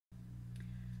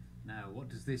Now, what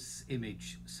does this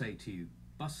image say to you?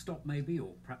 Bus stop maybe,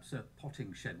 or perhaps a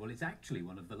potting shed? Well, it's actually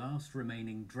one of the last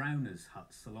remaining drowners'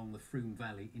 huts along the Froome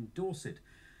Valley in Dorset.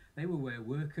 They were where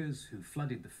workers who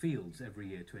flooded the fields every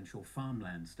year to ensure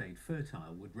farmland stayed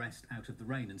fertile would rest out of the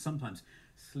rain and sometimes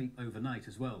sleep overnight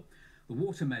as well. The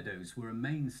water meadows were a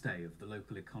mainstay of the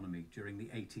local economy during the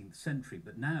 18th century,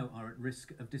 but now are at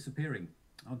risk of disappearing.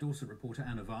 Our Dorset reporter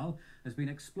Anna Val has been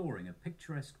exploring a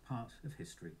picturesque part of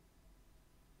history.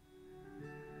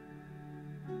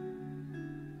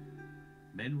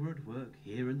 Men were at work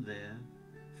here and there,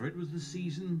 for it was the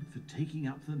season for taking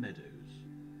up the meadows,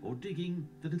 or digging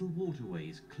the little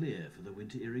waterways clear for the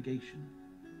winter irrigation.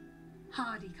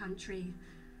 Hardy country.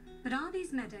 But are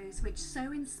these meadows which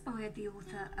so inspired the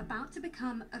author about to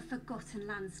become a forgotten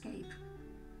landscape?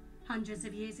 Hundreds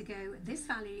of years ago, this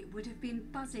valley would have been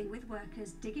buzzing with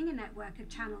workers digging a network of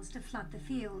channels to flood the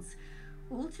fields,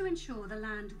 all to ensure the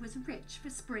land was rich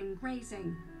for spring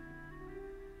grazing.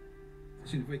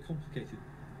 It's in a very complicated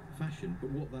fashion, but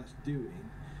what that's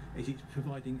doing is it's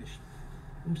providing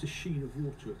almost a sheen of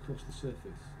water across the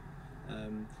surface.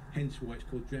 Hence why it's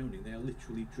called drowning. They are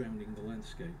literally drowning the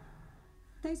landscape.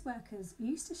 Those workers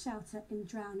used to shelter in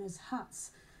drowners'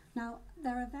 huts. Now,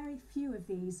 there are very few of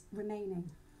these remaining.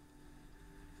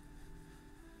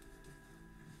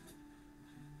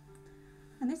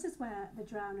 And this is where the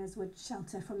drowners would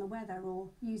shelter from the weather or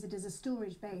use it as a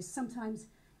storage base, sometimes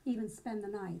even spend the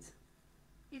night.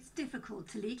 It's difficult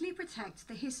to legally protect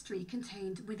the history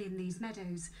contained within these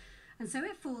meadows, and so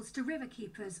it falls to river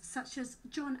keepers such as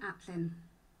John Aplin.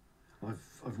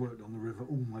 I've worked on the river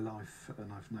all my life,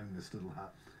 and I've known this little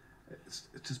hut. It's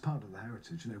just part of the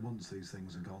heritage. You know, once these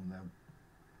things are gone,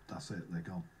 that's it, they're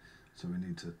gone. So we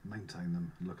need to maintain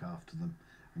them, look after them,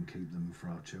 and keep them for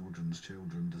our children's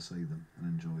children to see them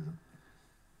and enjoy them.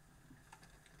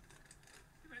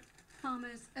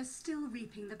 Farmers are still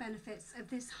reaping the benefits of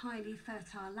this highly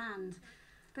fertile land,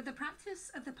 but the practice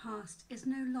of the past is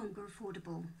no longer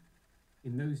affordable.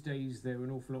 In those days, there were an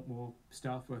awful lot more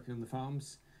staff working on the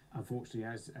farms. Unfortunately,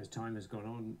 as time has gone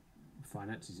on,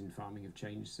 finances in farming have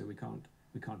changed, so we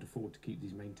can't afford to keep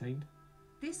these maintained.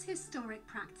 This historic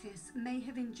practice may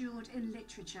have endured in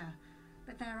literature,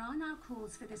 but there are now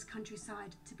calls for this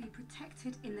countryside to be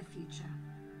protected in the future.